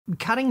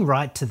Cutting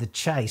right to the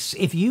chase,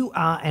 if you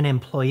are an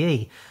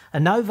employee, a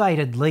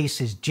novated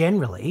lease is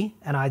generally,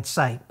 and I'd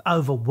say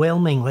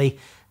overwhelmingly,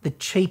 the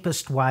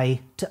cheapest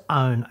way to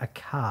own a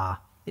car.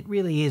 It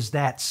really is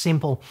that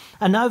simple.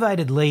 A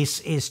novated lease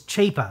is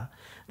cheaper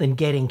than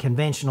getting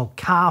conventional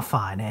car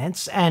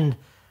finance, and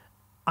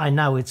I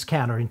know it's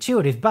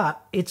counterintuitive,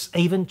 but it's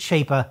even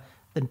cheaper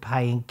than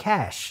paying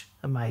cash,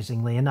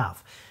 amazingly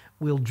enough.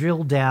 We'll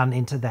drill down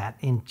into that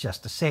in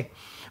just a sec.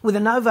 With a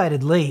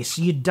novated lease,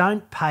 you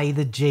don't pay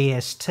the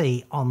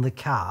GST on the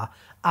car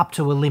up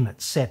to a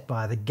limit set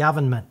by the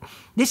government.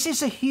 This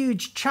is a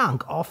huge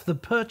chunk off the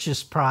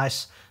purchase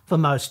price for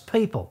most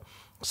people.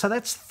 So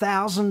that's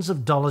thousands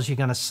of dollars you're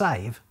going to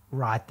save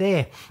right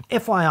there.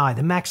 FYI,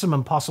 the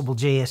maximum possible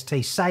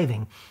GST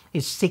saving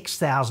is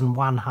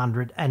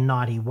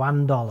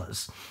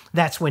 $6,191.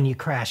 That's when you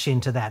crash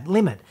into that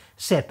limit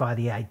set by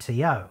the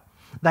ATO.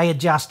 They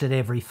adjust it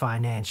every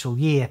financial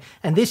year,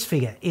 and this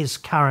figure is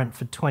current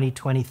for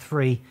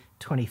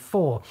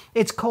 2023-24.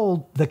 It's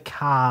called the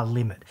car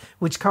limit,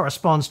 which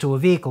corresponds to a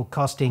vehicle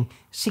costing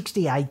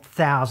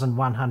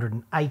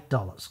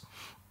 $68,108.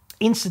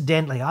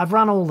 Incidentally, I've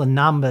run all the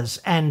numbers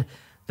and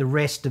the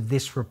rest of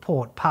this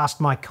report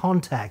past my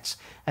contacts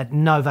at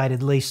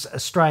Novated Lease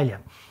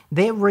Australia.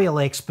 They're real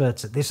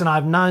experts at this, and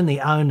I've known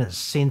the owners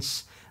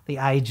since the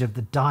age of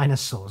the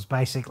dinosaurs,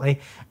 basically.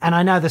 And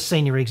I know the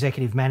senior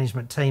executive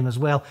management team as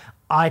well.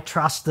 I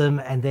trust them,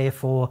 and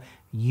therefore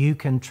you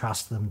can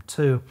trust them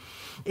too.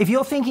 If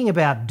you're thinking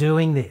about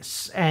doing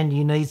this and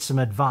you need some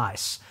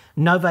advice,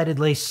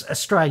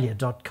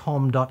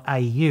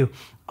 novatedleaseaustralia.com.au.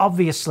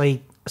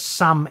 Obviously,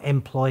 some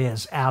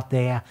employers out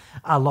there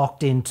are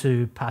locked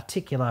into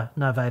particular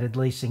novated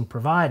leasing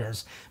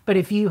providers, but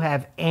if you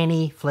have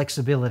any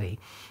flexibility,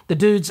 the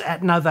dudes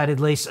at Novated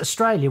Lease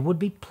Australia would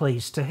be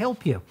pleased to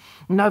help you.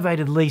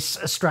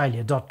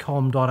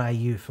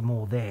 novatedleaseaustralia.com.au for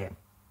more there.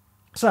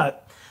 So,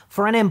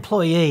 for an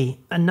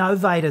employee, a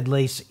novated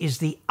lease is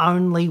the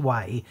only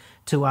way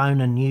to own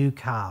a new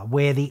car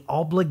where the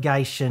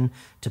obligation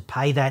to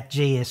pay that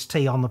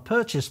GST on the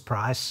purchase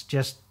price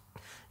just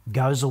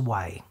goes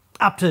away.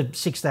 Up to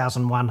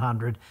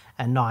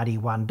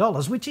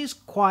 $6,191, which is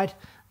quite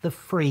the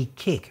free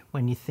kick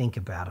when you think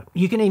about it.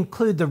 You can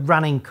include the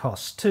running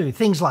costs too,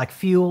 things like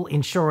fuel,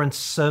 insurance,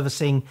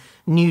 servicing,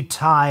 new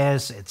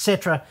tyres,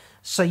 etc.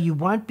 So you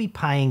won't be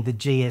paying the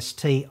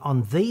GST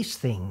on these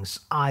things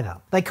either.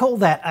 They call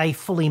that a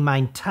fully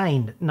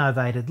maintained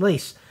novated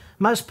lease.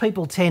 Most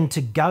people tend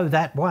to go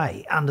that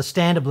way,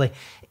 understandably.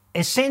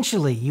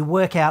 Essentially, you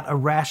work out a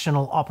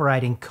rational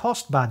operating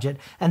cost budget,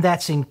 and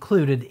that's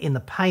included in the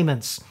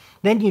payments.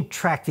 Then you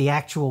track the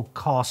actual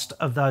cost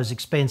of those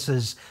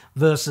expenses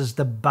versus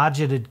the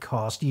budgeted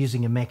cost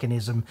using a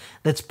mechanism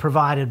that's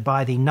provided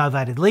by the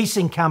novated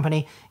leasing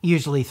company,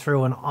 usually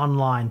through an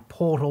online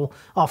portal,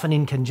 often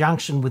in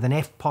conjunction with an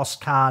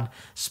EFTPOS card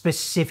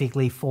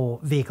specifically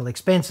for vehicle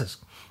expenses.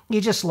 You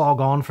just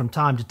log on from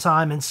time to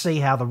time and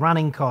see how the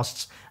running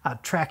costs are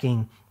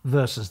tracking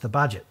versus the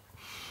budget.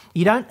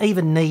 You don't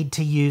even need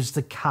to use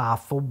the car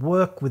for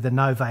work with a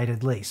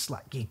novated lease.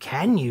 Like, you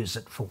can use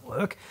it for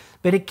work,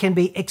 but it can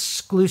be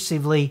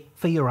exclusively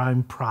for your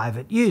own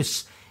private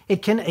use.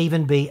 It can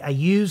even be a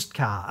used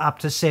car up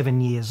to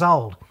 7 years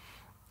old.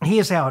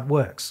 Here's how it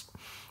works.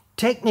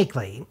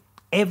 Technically,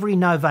 every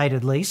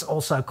novated lease,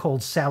 also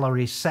called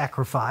salary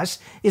sacrifice,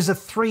 is a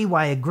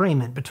three-way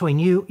agreement between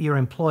you, your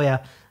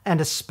employer,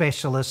 and a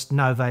specialist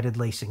novated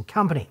leasing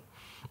company.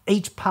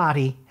 Each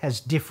party has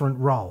different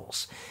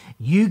roles.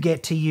 You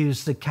get to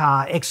use the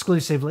car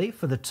exclusively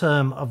for the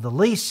term of the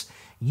lease.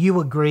 You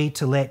agree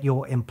to let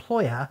your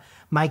employer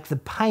make the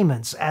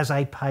payments as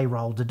a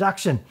payroll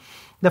deduction.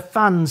 The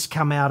funds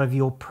come out of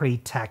your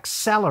pre-tax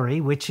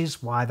salary, which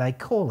is why they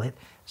call it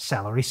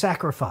salary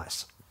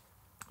sacrifice.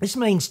 This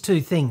means two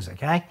things,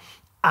 okay?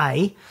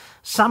 A,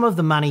 some of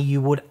the money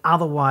you would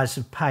otherwise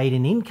have paid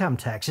in income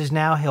tax is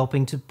now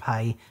helping to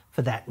pay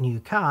for that new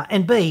car.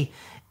 And B,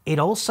 it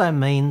also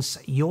means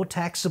your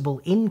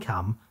taxable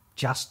income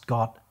just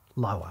got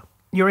lower.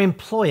 Your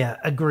employer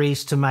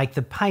agrees to make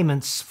the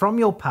payments from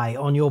your pay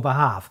on your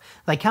behalf.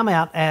 They come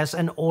out as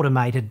an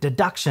automated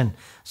deduction.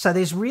 So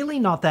there's really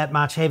not that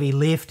much heavy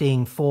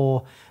lifting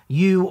for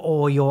you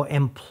or your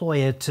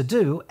employer to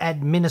do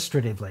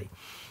administratively.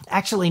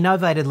 Actually,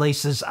 novated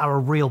leases are a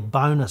real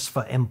bonus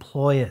for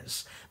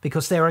employers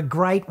because they're a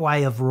great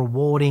way of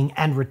rewarding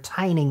and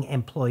retaining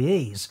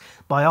employees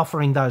by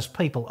offering those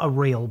people a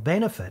real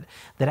benefit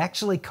that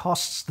actually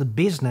costs the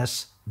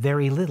business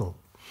very little.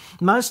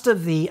 Most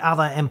of the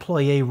other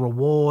employee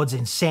rewards,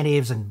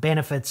 incentives and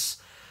benefits,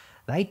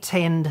 they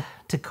tend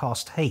to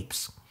cost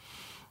heaps.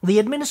 The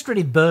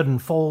administrative burden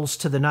falls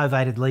to the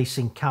novated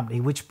leasing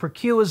company, which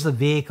procures the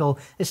vehicle,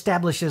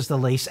 establishes the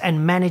lease,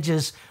 and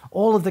manages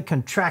all of the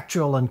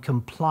contractual and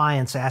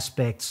compliance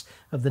aspects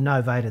of the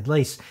novated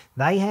lease.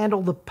 They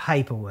handle the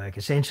paperwork,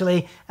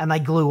 essentially, and they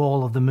glue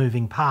all of the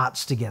moving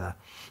parts together.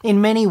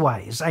 In many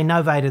ways, a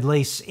novated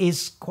lease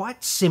is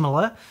quite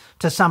similar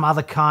to some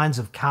other kinds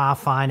of car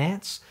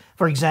finance.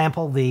 For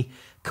example, the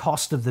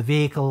cost of the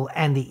vehicle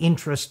and the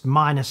interest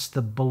minus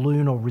the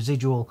balloon or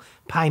residual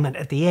payment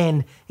at the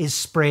end is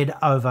spread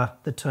over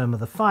the term of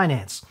the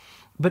finance.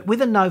 But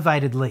with a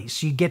novated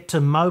lease, you get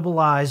to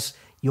mobilise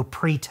your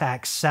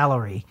pre-tax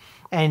salary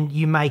and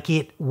you make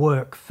it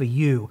work for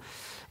you.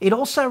 It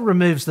also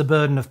removes the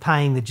burden of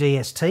paying the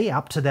GST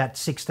up to that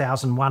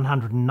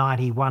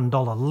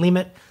 $6,191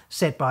 limit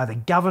set by the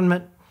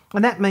government.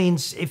 And that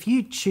means if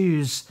you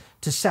choose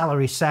to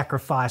salary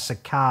sacrifice a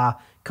car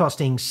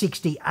costing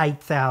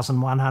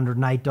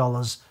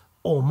 $68,108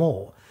 or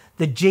more,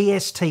 the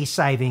GST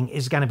saving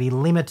is going to be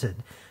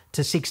limited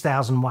to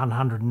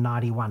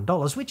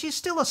 $6,191, which is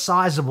still a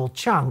sizable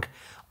chunk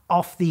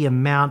off the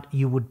amount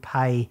you would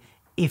pay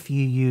if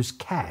you use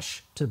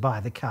cash to buy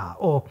the car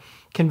or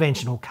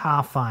conventional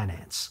car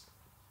finance.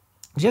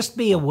 Just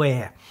be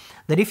aware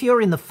that if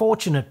you're in the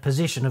fortunate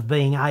position of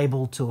being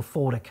able to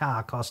afford a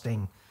car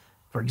costing,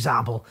 for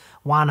example,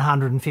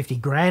 150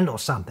 grand or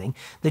something,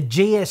 the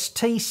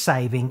GST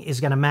saving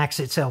is going to max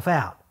itself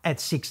out at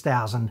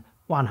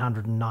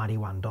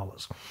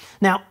 $6,191.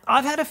 Now,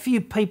 I've had a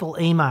few people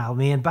email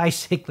me and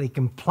basically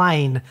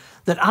complain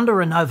that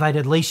under a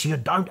novated lease, you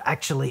don't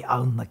actually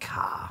own the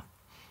car.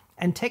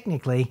 And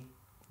technically,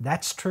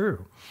 that's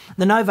true.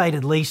 The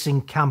novated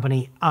leasing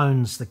company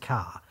owns the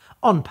car.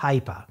 On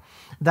paper,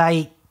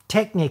 they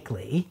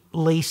technically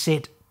lease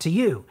it to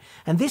you.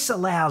 And this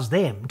allows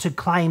them to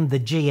claim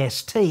the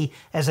GST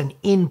as an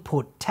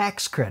input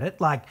tax credit,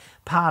 like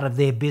part of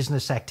their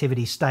business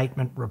activity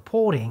statement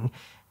reporting,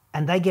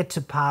 and they get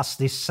to pass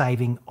this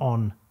saving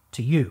on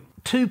to you.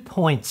 2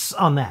 points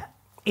on that.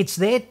 It's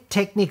their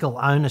technical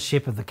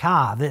ownership of the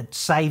car that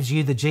saves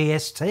you the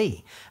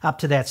GST up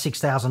to that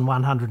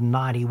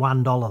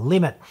 $6,191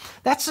 limit.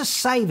 That's a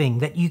saving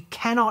that you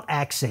cannot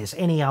access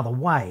any other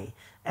way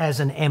as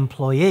an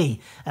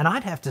employee. And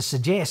I'd have to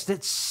suggest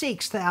that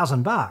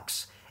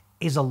 $6,000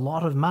 is a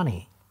lot of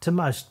money to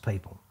most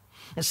people.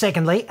 And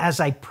secondly, as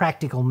a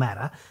practical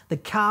matter, the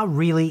car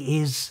really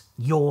is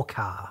your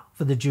car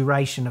for the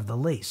duration of the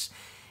lease.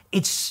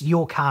 It's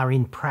your car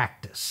in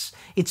practice.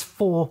 It's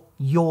for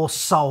your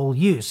sole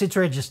use. It's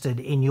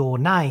registered in your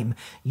name.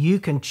 You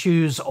can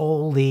choose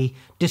all the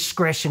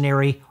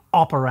discretionary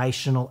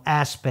operational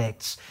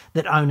aspects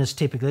that owners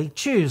typically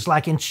choose,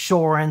 like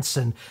insurance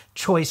and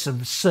choice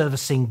of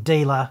servicing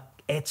dealer,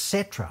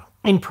 etc.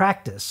 In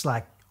practice,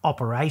 like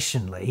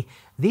operationally,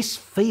 this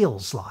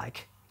feels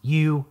like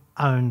you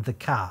own the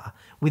car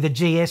with a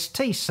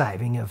GST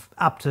saving of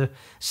up to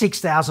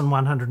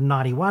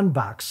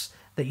 $6,191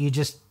 that you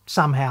just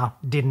somehow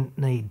didn't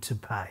need to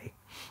pay.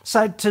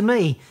 So to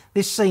me,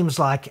 this seems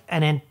like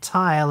an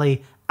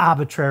entirely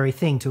arbitrary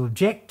thing to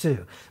object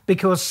to,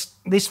 because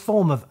this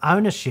form of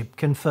ownership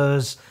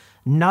confers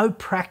no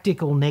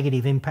practical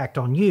negative impact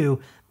on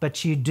you,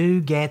 but you do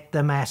get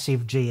the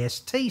massive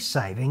GST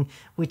saving,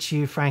 which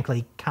you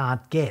frankly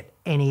can't get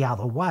any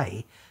other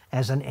way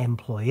as an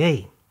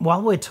employee.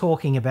 While we're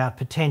talking about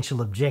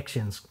potential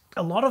objections,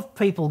 a lot of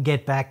people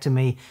get back to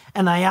me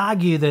and they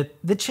argue that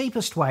the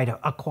cheapest way to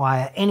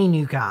acquire any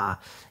new car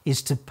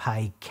is to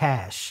pay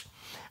cash.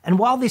 And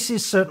while this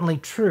is certainly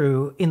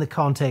true in the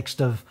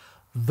context of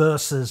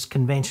versus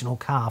conventional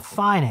car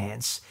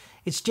finance,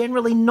 it's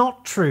generally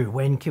not true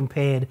when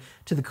compared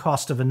to the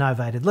cost of a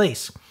novated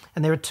lease.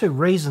 And there are two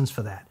reasons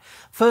for that.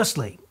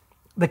 Firstly,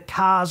 the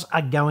cars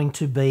are going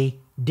to be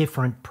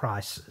different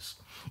prices.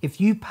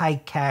 If you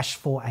pay cash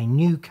for a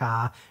new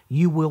car,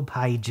 you will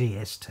pay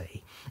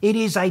GST. It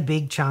is a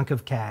big chunk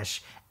of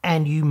cash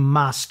and you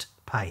must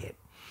pay it.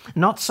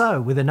 Not so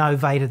with a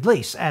novated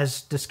lease,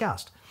 as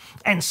discussed.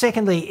 And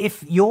secondly,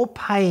 if you're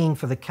paying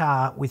for the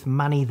car with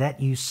money that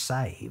you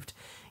saved,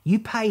 you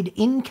paid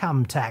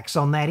income tax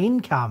on that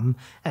income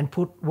and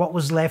put what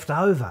was left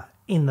over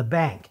in the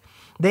bank.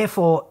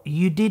 Therefore,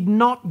 you did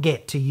not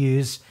get to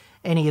use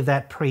any of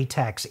that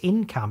pre-tax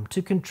income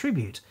to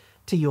contribute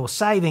to your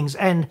savings,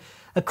 and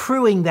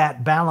accruing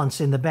that balance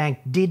in the bank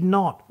did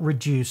not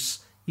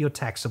reduce your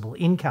taxable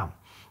income.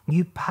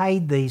 You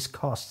paid these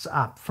costs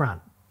up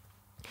front.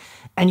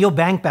 And your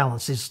bank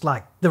balance is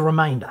like the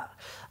remainder.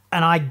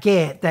 And I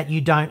get that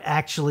you don't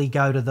actually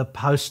go to the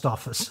post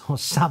office or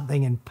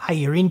something and pay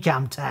your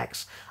income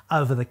tax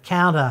over the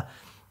counter.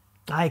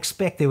 I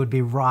expect there would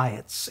be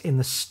riots in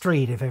the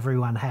street if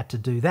everyone had to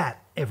do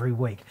that every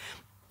week.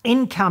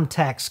 Income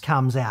tax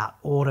comes out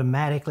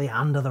automatically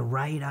under the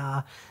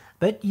radar,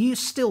 but you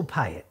still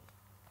pay it.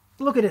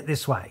 Look at it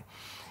this way.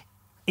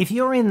 If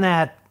you're in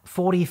that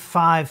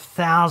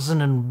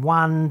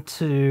 $45,001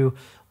 to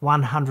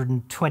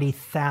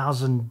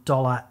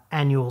 $120,000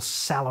 annual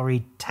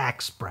salary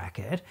tax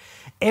bracket,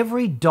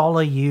 every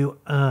dollar you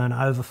earn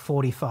over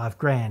 45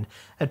 grand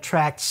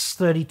attracts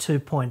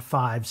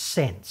 32.5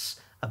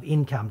 cents of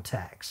income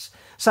tax.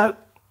 So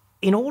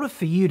in order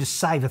for you to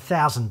save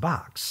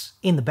 $1,000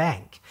 in the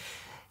bank,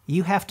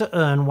 you have to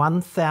earn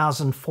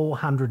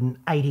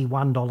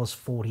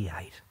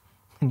 $1,481.48.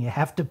 And you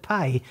have to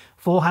pay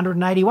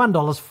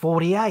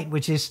 $481.48,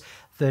 which is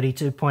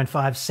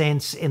 32.5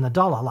 cents in the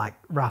dollar, like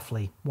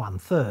roughly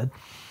 1/3.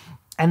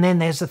 And then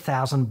there's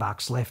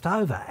 $1,000 left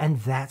over,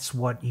 and that's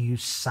what you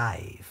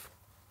save.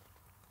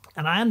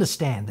 And I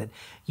understand that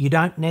you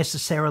don't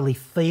necessarily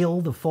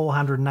feel the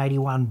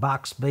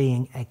 $481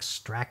 being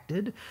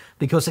extracted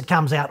because it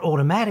comes out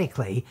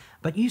automatically,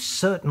 but you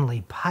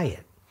certainly pay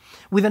it.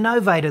 With a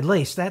novated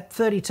lease, that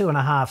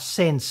 32.5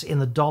 cents in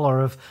the dollar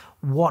of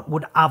what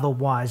would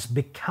otherwise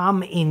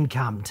become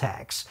income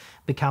tax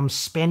becomes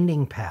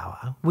spending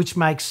power, which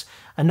makes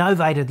a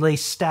novated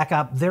lease stack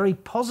up very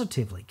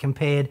positively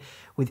compared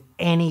with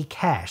any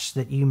cash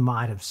that you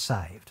might have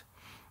saved.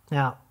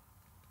 Now,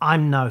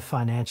 I'm no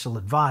financial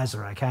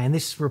advisor, okay, and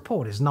this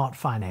report is not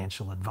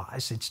financial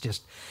advice. It's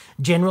just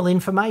general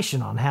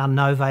information on how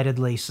novated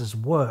leases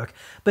work.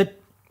 But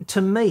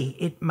to me,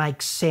 it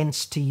makes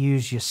sense to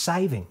use your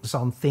savings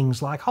on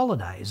things like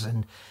holidays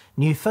and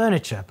new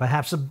furniture,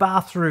 perhaps a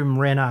bathroom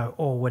reno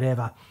or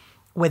whatever,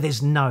 where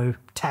there's no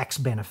tax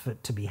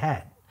benefit to be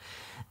had.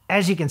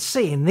 As you can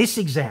see in this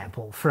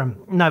example from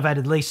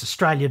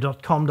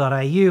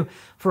novatedleaseaustralia.com.au,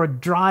 for a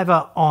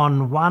driver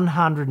on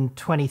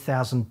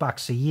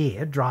 $120,000 a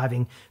year,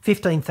 driving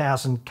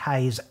 15,000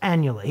 Ks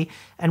annually,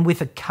 and with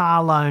a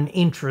car loan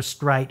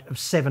interest rate of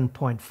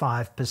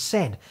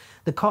 7.5%,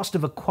 the cost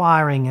of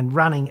acquiring and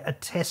running a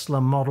Tesla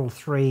Model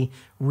 3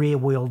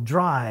 rear-wheel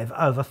drive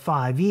over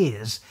 5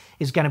 years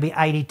is going to be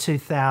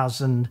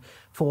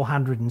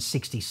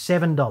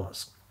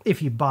 $82,467 if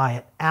you buy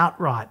it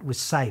outright with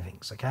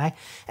savings, okay?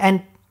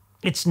 And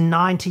it's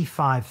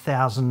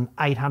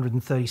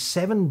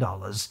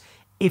 $95,837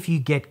 if you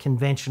get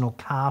conventional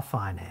car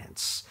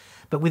finance.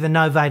 But with a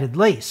novated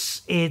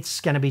lease,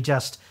 it's going to be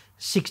just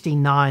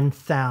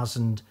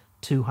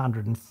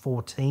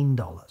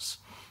 $69,214.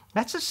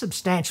 That's a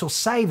substantial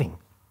saving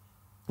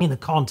in the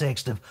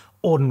context of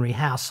ordinary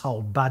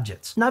household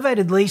budgets.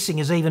 Novated leasing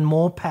is even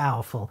more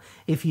powerful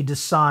if you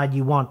decide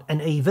you want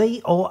an EV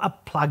or a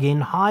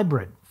plug-in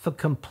hybrid. For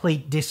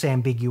complete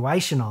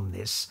disambiguation on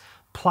this,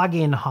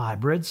 plug-in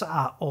hybrids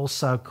are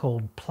also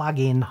called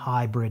plug-in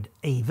hybrid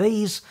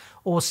EVs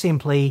or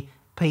simply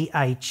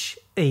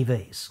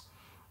PHEVs.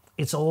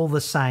 It's all the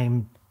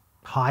same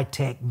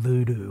high-tech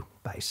voodoo,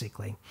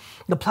 basically.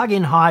 The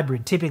plug-in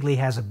hybrid typically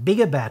has a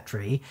bigger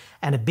battery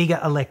and a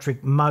bigger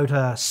electric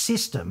motor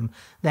system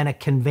than a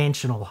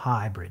conventional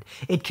hybrid.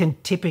 It can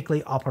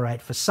typically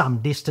operate for some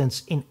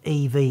distance in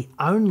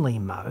EV-only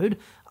mode,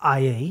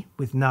 i.e.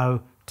 with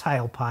no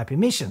tailpipe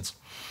emissions.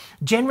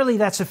 Generally,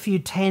 that's a few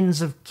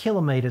tens of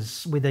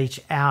kilometres with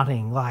each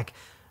outing, like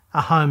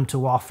a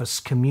home-to-office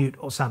commute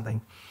or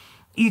something.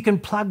 You can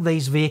plug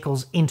these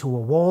vehicles into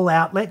a wall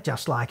outlet,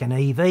 just like an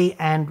EV,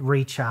 and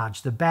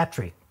recharge the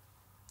battery.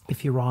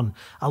 If you're on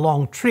a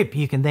long trip,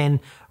 you can then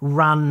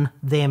run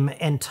them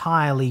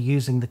entirely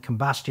using the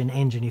combustion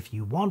engine if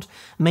you want,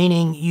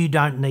 meaning you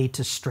don't need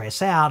to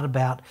stress out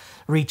about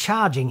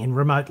recharging in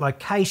remote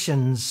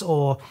locations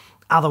or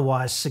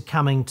otherwise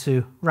succumbing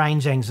to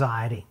range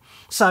anxiety.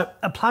 So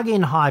a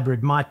plug-in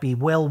hybrid might be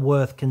well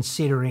worth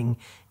considering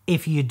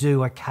if you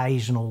do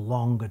occasional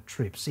longer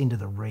trips into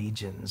the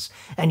regions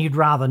and you'd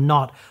rather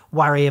not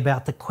worry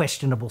about the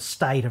questionable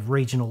state of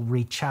regional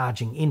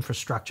recharging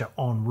infrastructure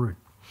en route.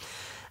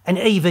 An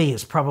EV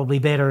is probably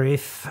better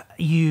if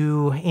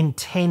you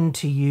intend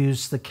to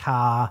use the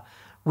car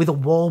with a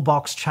wall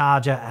box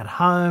charger at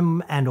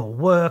home and or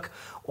work,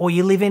 or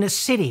you live in a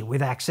city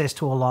with access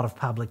to a lot of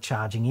public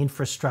charging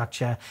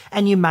infrastructure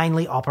and you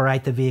mainly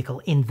operate the vehicle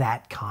in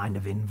that kind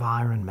of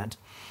environment.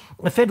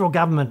 The federal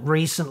government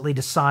recently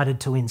decided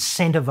to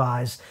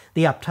incentivise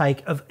the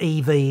uptake of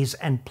EVs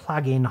and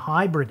plug-in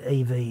hybrid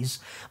EVs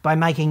by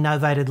making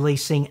novated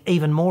leasing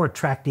even more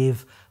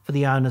attractive for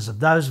the owners of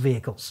those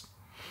vehicles.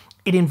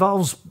 It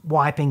involves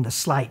wiping the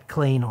slate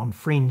clean on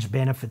fringe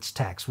benefits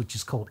tax, which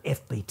is called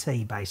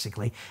FBT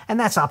basically, and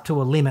that's up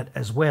to a limit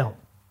as well.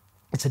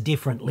 It's a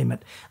different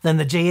limit than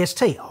the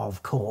GST,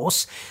 of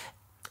course.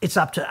 It's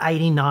up to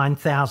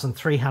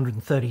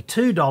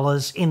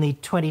 $89,332 in the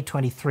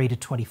 2023 to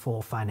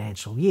 24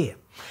 financial year.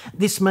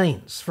 This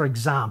means, for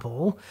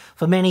example,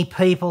 for many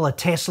people, a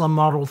Tesla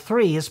Model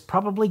 3 is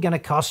probably going to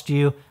cost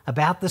you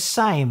about the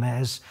same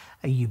as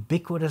a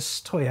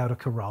ubiquitous Toyota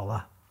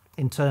Corolla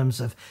in terms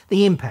of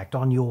the impact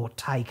on your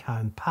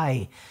take-home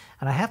pay.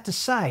 And I have to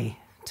say,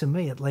 to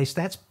me at least,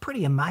 that's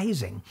pretty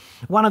amazing.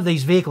 One of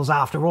these vehicles,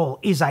 after all,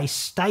 is a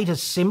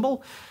status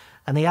symbol,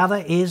 and the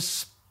other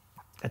is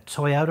a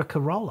Toyota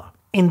Corolla.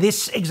 In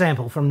this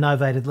example from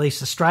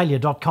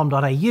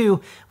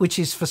novatedleaseaustralia.com.au, which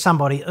is for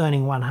somebody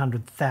earning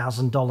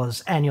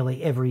 $100,000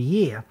 annually every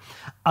year,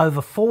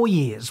 over 4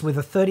 years with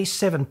a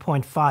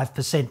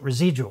 37.5%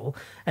 residual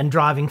and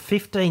driving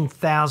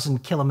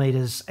 15,000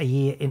 kilometres a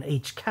year in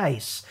each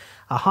case,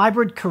 a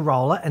hybrid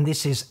Corolla, and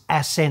this is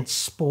Ascent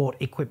Sport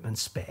equipment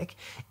spec,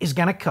 is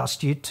going to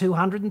cost you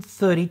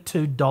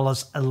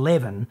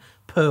 $232.11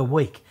 per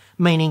week,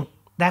 meaning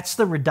that's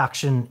the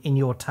reduction in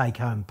your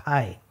take-home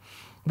pay.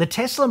 The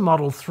Tesla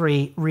Model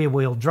 3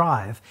 rear-wheel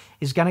drive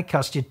is going to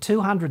cost you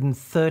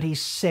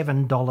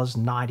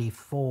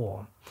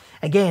 $237.94.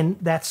 Again,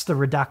 that's the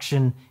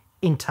reduction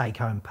in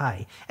take-home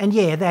pay. And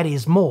yeah, that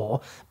is more,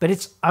 but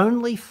it's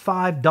only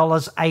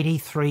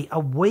 $5.83 a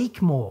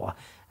week more.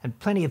 And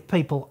plenty of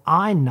people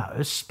I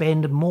know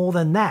spend more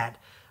than that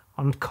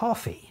on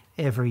coffee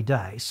every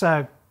day.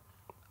 So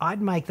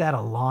I'd make that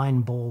a line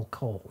ball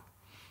call.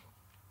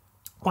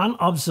 One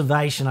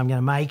observation I'm going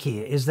to make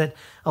here is that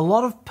a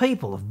lot of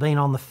people have been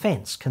on the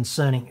fence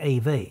concerning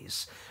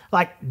EVs.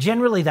 Like,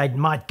 generally they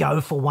might go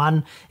for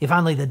one if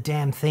only the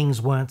damn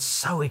things weren't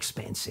so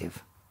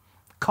expensive.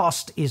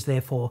 Cost is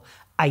therefore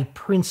a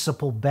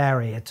principal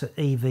barrier to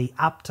EV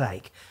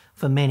uptake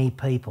for many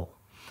people.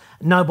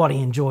 Nobody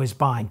enjoys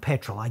buying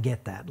petrol, I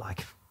get that,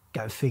 like,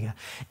 go figure.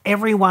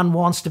 Everyone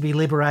wants to be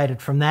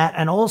liberated from that,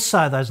 and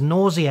also those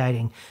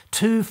nauseating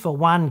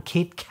 2-for-1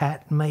 Kit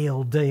Kat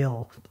meal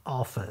deal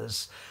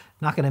offers.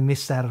 Not going to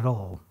miss that at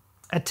all.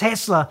 A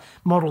Tesla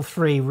Model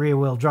 3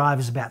 rear-wheel drive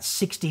is about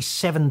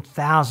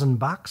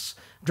 $67,000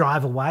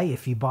 drive away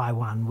if you buy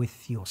one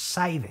with your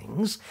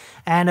savings,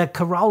 and a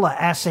Corolla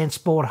Ascent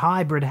Sport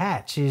hybrid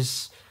hatch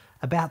is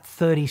about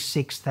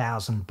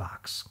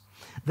 $36,000.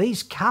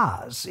 These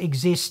cars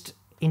exist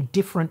in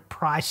different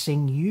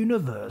pricing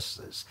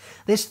universes.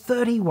 There's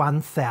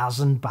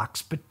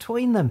 $31,000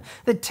 between them.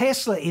 The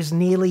Tesla is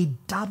nearly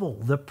double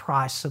the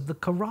price of the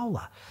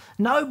Corolla.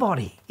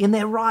 Nobody in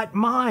their right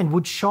mind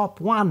would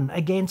shop one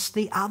against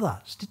the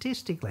other,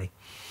 statistically.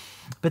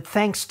 But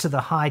thanks to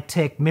the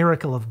high-tech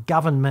miracle of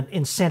government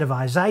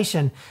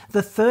incentivization,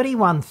 the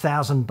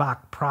 $31,000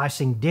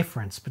 pricing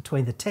difference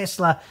between the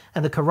Tesla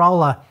and the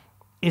Corolla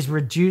is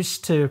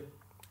reduced to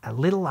a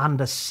little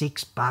under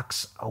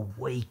 $6 a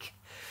week.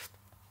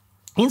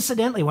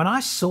 Incidentally, when I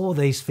saw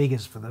these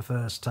figures for the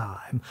first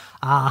time,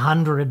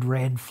 100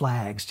 red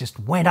flags just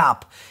went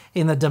up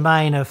in the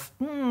domain of,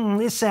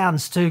 this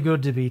sounds too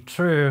good to be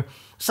true.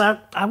 So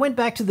I went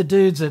back to the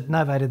dudes at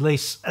Novated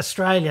Lease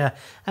Australia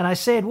and I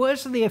said,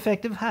 words to the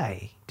effect of,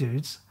 hey,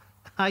 dudes,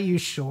 are you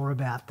sure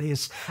about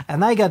this?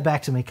 And they got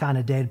back to me kind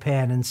of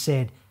deadpan and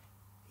said,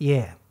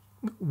 yeah,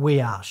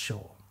 we are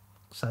sure.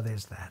 So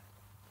there's that.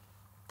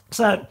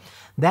 So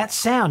that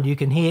sound you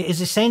can hear is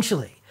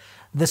essentially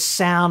the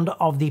sound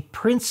of the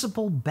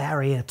principal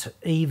barrier to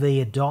EV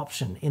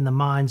adoption in the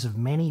minds of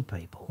many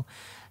people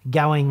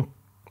going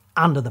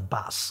under the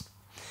bus.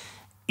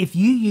 If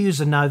you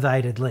use a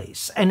novated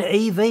lease, an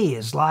EV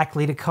is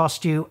likely to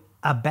cost you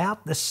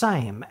about the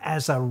same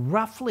as a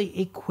roughly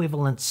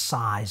equivalent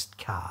sized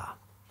car.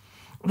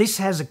 This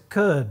has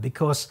occurred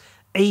because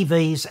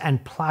EVs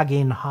and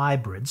plug-in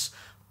hybrids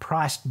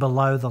priced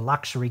below the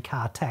luxury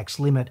car tax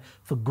limit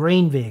for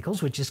green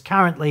vehicles, which is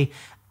currently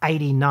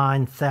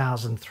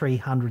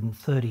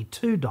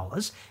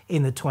 $89,332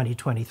 in the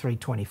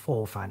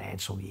 2023-24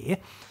 financial year,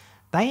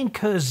 they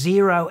incur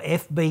zero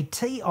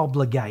FBT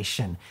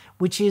obligation,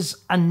 which is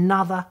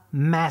another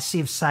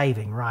massive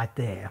saving right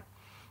there.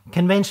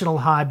 Conventional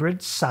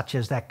hybrids, such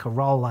as that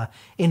Corolla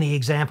in the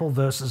example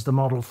versus the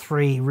Model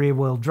 3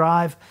 rear-wheel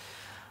drive,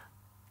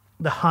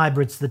 the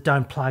hybrids that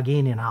don't plug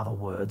in other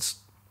words,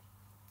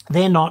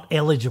 they're not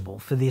eligible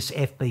for this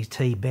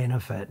FBT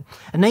benefit.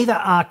 And neither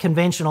are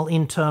conventional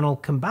internal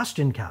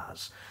combustion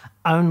cars.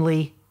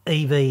 Only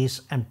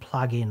EVs and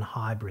plug-in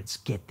hybrids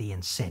get the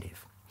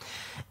incentive.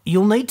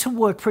 You'll need to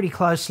work pretty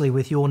closely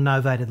with your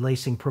novated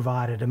leasing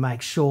provider to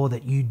make sure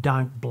that you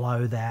don't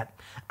blow that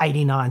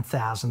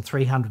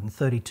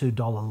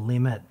 $89,332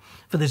 limit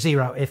for the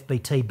zero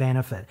FBT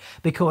benefit,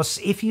 because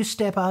if you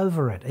step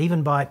over it,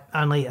 even by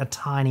only a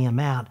tiny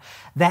amount,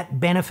 that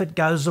benefit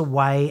goes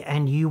away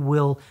and you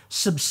will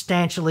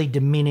substantially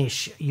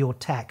diminish your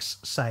tax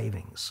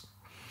savings.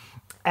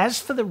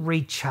 As for the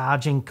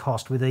recharging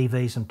cost with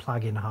EVs and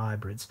plug-in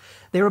hybrids,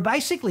 there are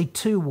basically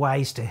two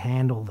ways to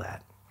handle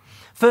that.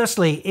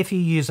 Firstly, if you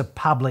use a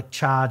public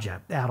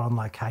charger out on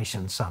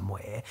location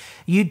somewhere,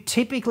 you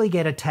typically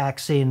get a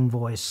tax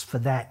invoice for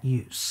that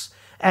use.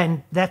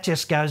 And that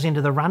just goes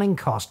into the running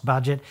cost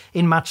budget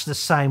in much the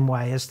same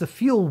way as the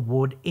fuel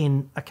would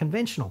in a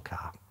conventional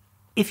car.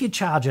 If you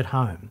charge at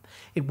home,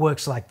 it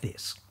works like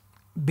this.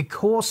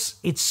 Because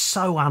it's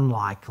so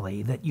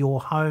unlikely that your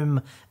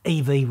home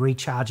EV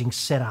recharging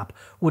setup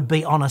would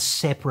be on a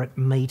separate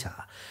meter,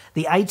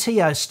 the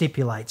ATO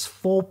stipulates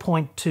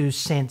 4.2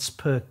 cents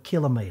per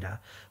kilometre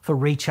for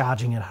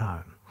recharging at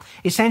home.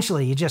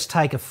 Essentially, you just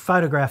take a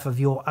photograph of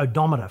your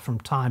odometer from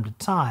time to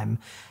time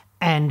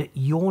and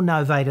your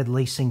novated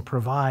leasing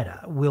provider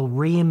will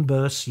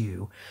reimburse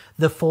you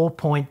the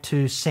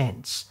 4.2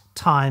 cents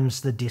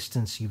times the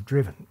distance you've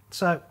driven.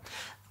 So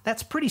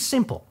that's pretty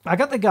simple. I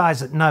got the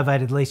guys at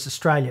Novated Lease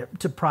Australia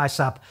to price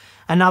up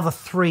another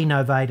 3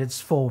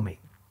 novateds for me.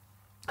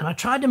 And I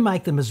tried to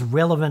make them as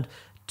relevant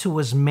to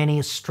as many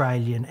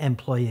Australian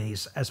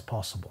employees as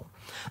possible.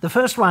 The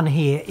first one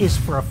here is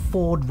for a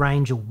Ford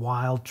Ranger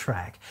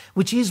Wildtrak,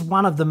 which is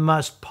one of the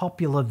most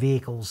popular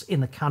vehicles in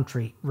the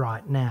country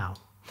right now.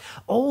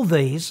 All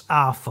these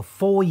are for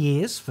 4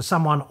 years for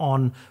someone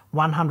on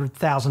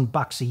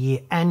 $100,000 a year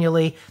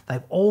annually.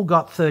 They've all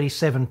got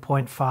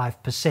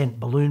 37.5%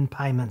 balloon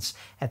payments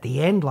at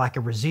the end, like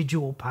a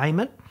residual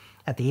payment.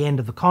 at the end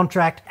of the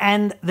contract,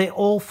 and they're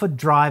all for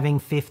driving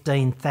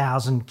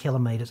 15,000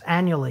 kilometres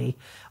annually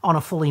on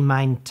a fully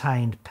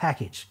maintained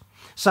package.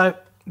 So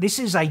this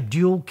is a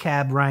dual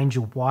cab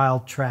Ranger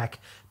Wildtrak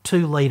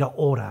 2-litre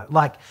auto,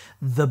 like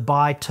the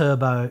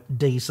bi-turbo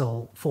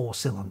diesel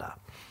 4-cylinder.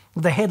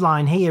 The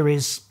headline here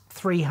is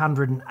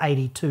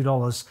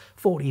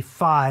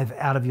 $382.45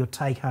 out of your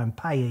take-home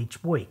pay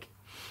each week.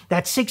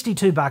 That's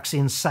 $62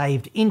 in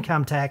saved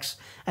income tax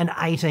and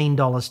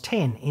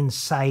 $18.10 in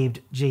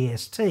saved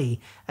GST,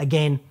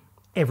 again,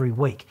 every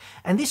week.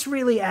 And this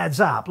really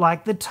adds up.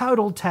 Like, the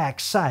total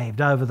tax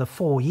saved over the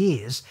 4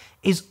 years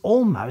is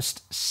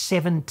almost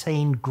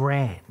 17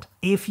 grand.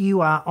 If you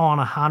are on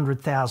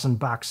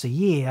 $100,000 a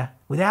year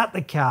without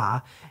the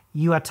car,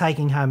 you are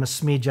taking home a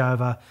smidge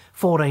over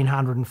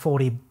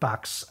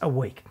 $1,440 a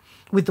week.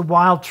 With the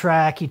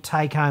Wildtrak, your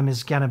take home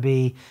is going to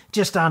be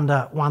just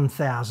under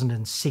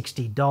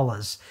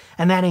 $1,060,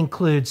 and that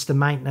includes the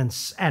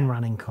maintenance and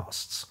running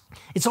costs.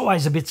 It's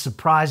always a bit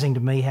surprising to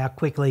me how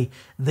quickly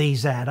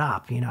these add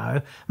up,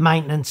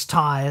 maintenance,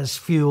 tyres,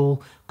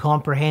 fuel,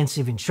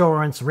 comprehensive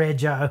insurance,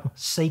 rego,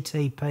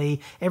 CTP,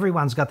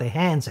 everyone's got their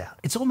hands out.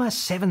 It's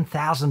almost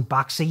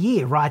 $7,000 a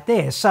year right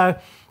there, so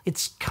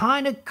it's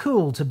kind of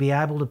cool to be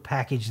able to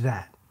package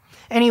that.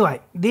 Anyway,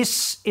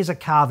 this is a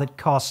car that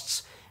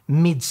costs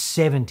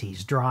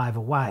mid-70s drive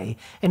away,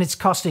 and it's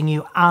costing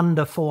you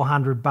under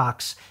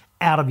 $400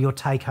 out of your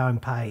take-home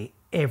pay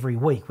every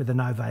week with a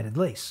novated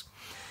lease.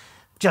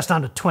 Just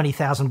under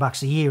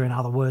 $20,000 a year, in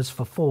other words,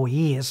 for 4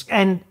 years,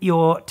 and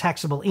your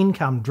taxable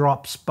income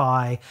drops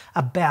by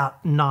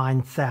about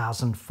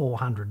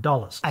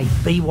 $9,400. A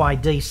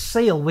BYD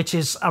Seal, which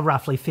is a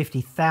roughly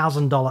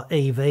 $50,000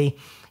 EV,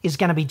 is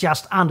going to be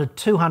just under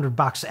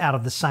 $200 out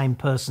of the same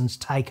person's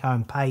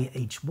take-home pay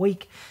each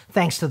week,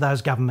 thanks to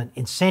those government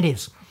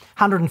incentives.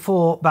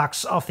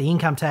 $104 off the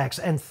income tax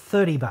and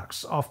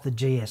 $30 off the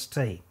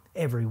GST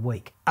every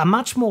week. A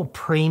much more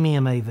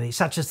premium EV,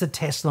 such as the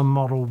Tesla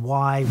Model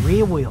Y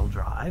rear-wheel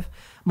drive,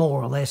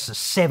 more or less a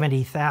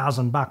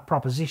 $70,000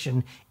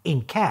 proposition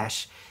in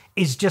cash,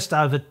 is just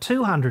over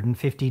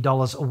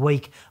 $250 a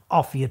week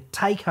off your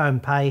take-home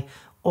pay,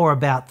 or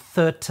about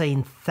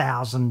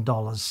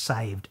 $13,000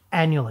 saved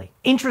annually.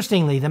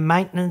 Interestingly, the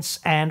maintenance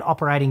and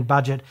operating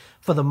budget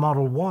for the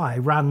Model Y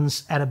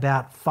runs at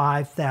about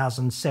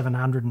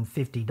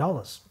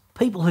 $5,750.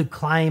 People who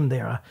claim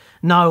there are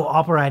no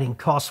operating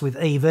costs with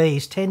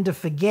EVs tend to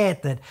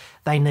forget that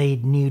they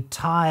need new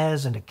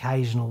tyres and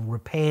occasional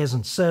repairs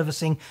and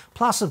servicing,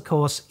 plus, of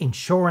course,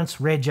 insurance,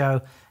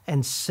 rego,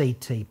 and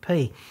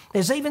CTP.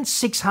 There's even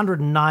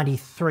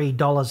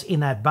 $693 in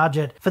that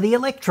budget for the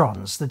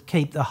electrons that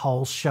keep the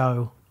whole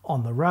show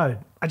on the road.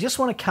 I just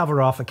want to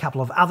cover off a couple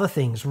of other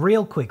things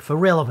real quick for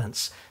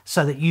relevance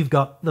so that you've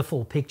got the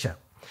full picture.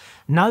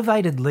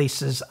 Novated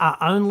leases are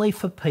only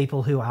for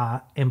people who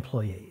are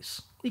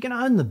employees. You can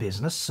own the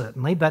business,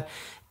 certainly, but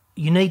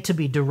you need to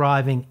be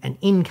deriving an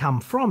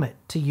income from it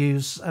to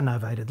use a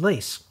novated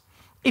lease.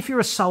 If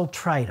you're a sole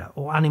trader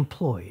or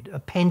unemployed, a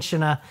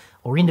pensioner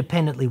or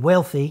independently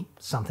wealthy,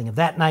 something of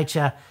that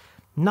nature,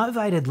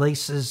 novated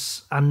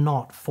leases are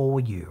not for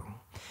you.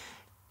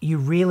 You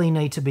really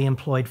need to be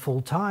employed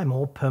full-time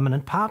or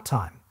permanent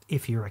part-time.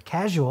 If you're a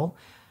casual,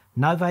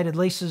 novated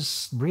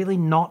leases really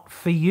not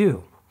for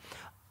you.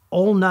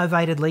 All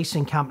novated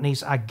leasing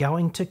companies are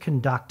going to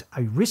conduct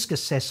a risk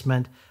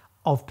assessment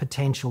of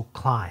potential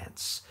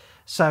clients.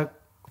 So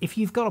if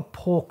you've got a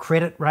poor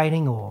credit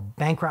rating or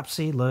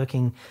bankruptcy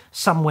lurking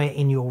somewhere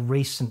in your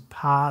recent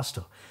past,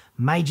 or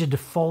major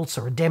defaults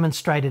or a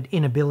demonstrated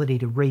inability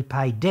to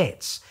repay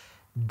debts,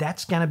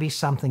 that's going to be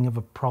something of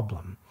a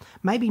problem.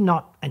 Maybe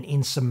not an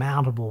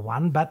insurmountable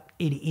one, but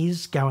it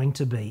is going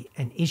to be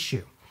an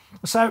issue.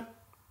 So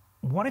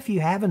what if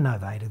you have a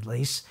novated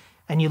lease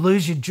and you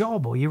lose your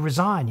job, or you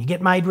resign, you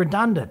get made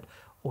redundant,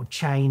 or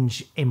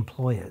change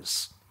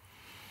employers?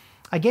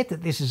 I get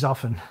that this is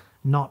often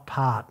not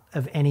part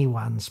of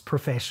anyone's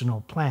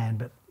professional plan,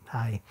 but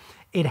hey,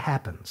 it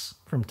happens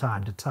from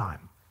time to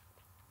time.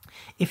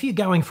 If you're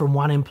going from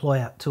one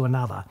employer to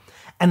another,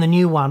 and the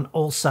new one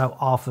also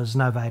offers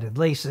novated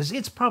leases,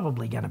 it's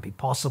probably going to be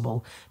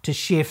possible to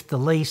shift the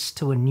lease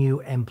to a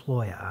new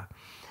employer.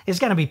 There's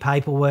going to be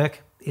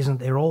paperwork, isn't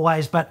there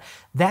always? But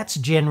that's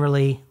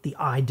generally the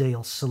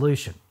ideal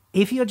solution.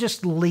 If you're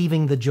just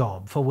leaving the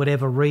job for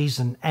whatever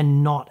reason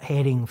and not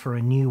heading for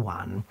a new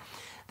one,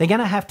 they're going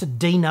to have to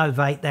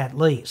denovate that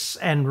lease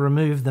and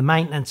remove the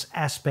maintenance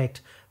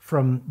aspect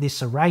from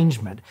this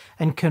arrangement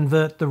and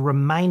convert the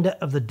remainder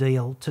of the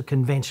deal to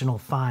conventional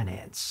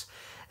finance.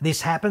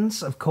 This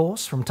happens, of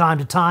course, from time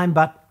to time,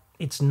 but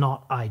it's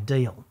not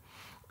ideal.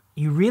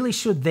 You really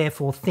should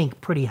therefore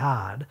think pretty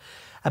hard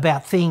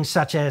about things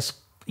such as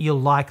your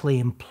likely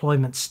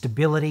employment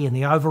stability and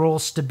the overall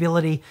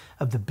stability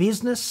of the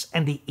business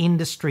and the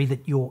industry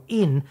that you're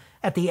in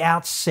at the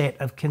outset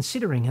of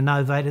considering a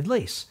novated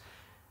lease.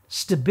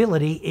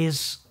 Stability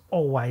is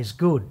always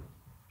good.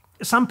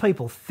 Some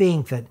people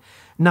think that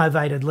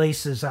novated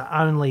leases are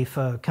only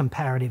for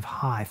comparative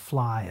high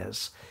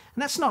flyers,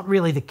 and that's not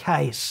really the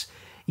case.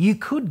 you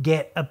could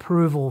get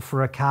approval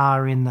for a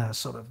car in the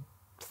sort of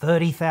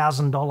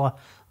 $30,000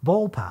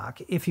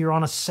 ballpark if you're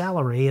on a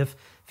salary of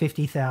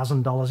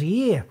 $50,000 a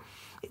year.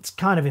 It's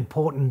kind of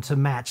important to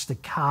match the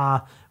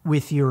car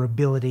with your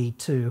ability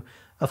to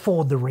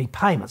afford the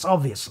repayments,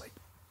 obviously.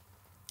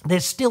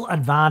 There's still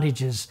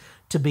advantages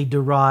to be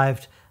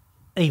derived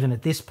even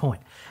at this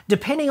point.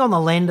 Depending on the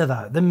lender,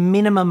 though, the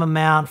minimum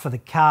amount for the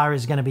car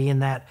is going to be in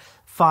that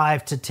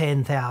 $5,000 to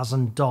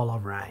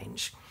 $10,000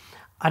 range.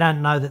 I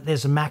don't know that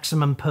there's a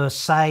maximum per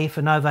se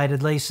for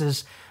novated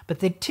leases, but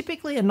there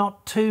typically are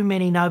not too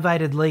many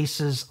novated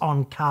leases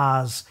on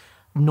cars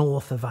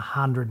north of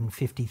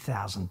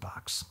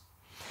 $150,000.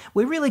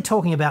 We're really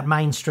talking about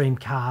mainstream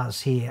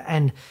cars here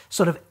and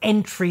sort of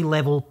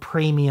entry-level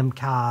premium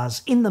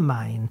cars in the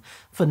main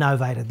for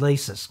novated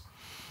leases.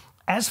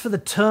 As for the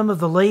term of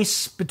the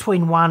lease,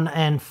 between 1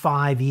 and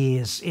 5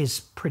 years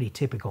is pretty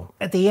typical.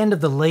 At the end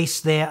of the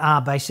lease, there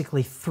are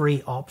basically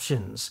 3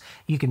 options.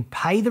 You can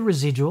pay the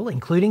residual,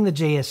 including the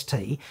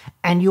GST,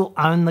 and you'll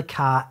own the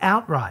car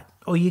outright.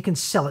 Or you can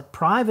sell it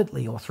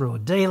privately or through a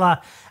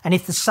dealer, and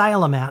if the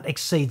sale amount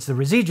exceeds the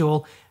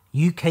residual,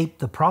 you keep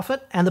the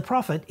profit, and the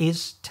profit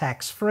is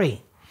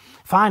tax-free.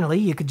 Finally,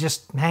 you could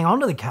just hang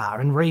on to the car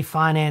and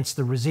refinance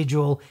the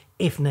residual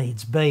if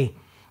needs be.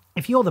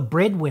 If you're the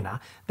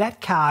breadwinner,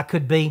 that car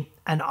could be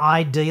an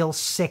ideal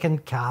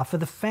second car for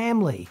the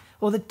family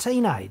or the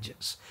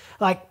teenagers.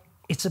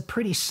 It's a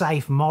pretty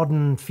safe,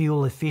 modern,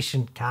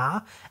 fuel-efficient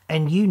car,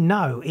 and you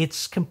know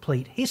its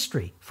complete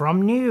history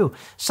from new.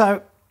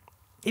 So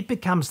it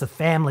becomes the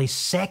family's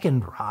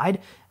second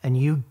ride, and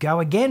you go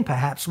again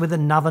perhaps with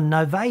another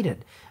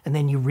novated, and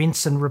then you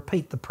rinse and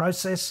repeat the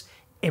process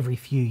every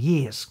few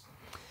years.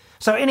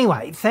 So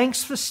anyway,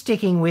 thanks for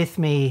sticking with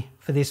me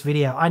for this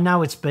video. I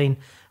know it's been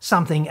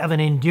something of an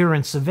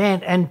endurance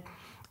event, and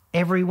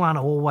everyone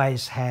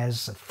always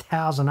has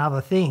 1,000 other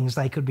things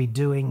they could be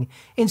doing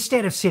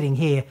instead of sitting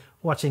here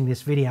watching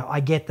this video. I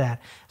get that.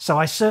 So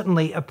I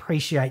certainly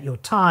appreciate your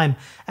time,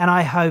 and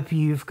I hope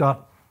you've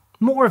got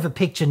more of a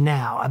picture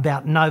now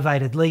about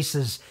novated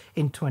leases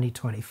in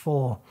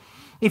 2024.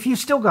 If you've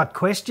still got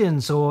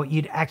questions or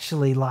you'd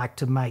actually like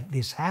to make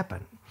this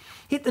happen,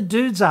 hit the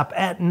dudes up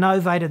at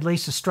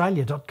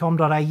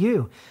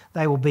novatedleaseaustralia.com.au.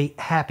 They will be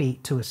happy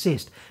to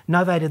assist.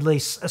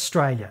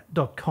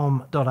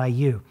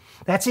 novatedleaseaustralia.com.au.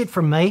 That's it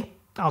from me.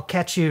 I'll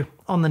catch you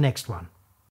on the next one.